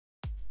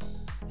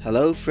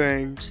Hello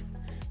friends,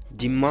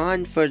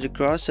 demand for the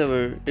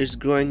crossover is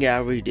growing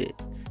every day,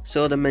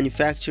 so the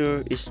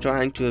manufacturer is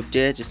trying to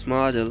update its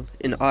model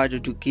in order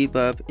to keep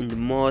up in the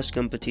most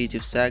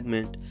competitive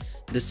segment.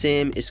 The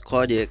same is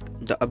Kodiak,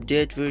 the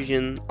update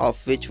version of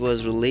which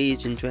was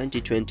released in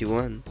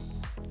 2021.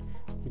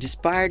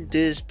 Despite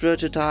this,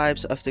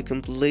 prototypes of the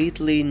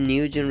completely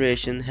new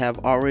generation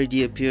have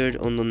already appeared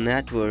on the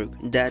network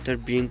that are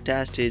being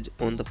tested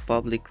on the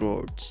public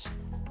roads.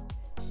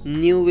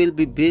 New will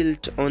be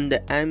built on the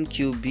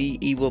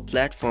MQB Evo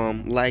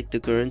platform like the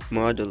current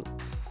model.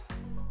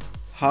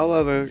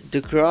 However,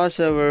 the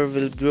crossover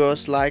will grow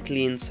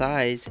slightly in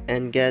size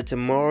and get a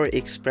more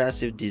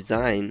expressive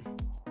design.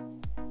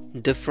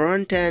 The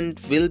front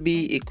end will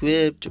be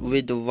equipped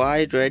with a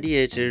wide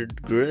radiator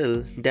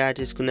grille that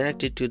is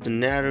connected to the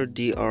narrow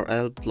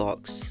DRL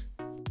blocks.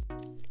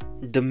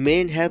 The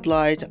main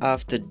headlight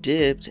of the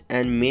dipped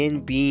and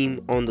main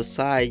beam on the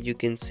side, you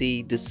can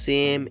see the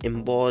same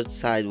embossed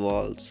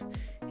sidewalls.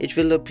 It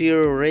will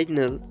appear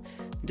original.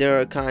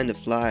 There are kind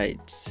of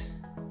lights.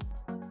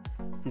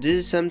 This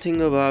is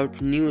something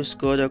about new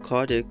Skoda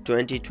Kodiaq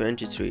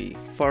 2023.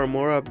 For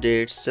more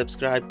updates,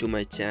 subscribe to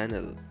my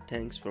channel.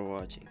 Thanks for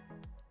watching.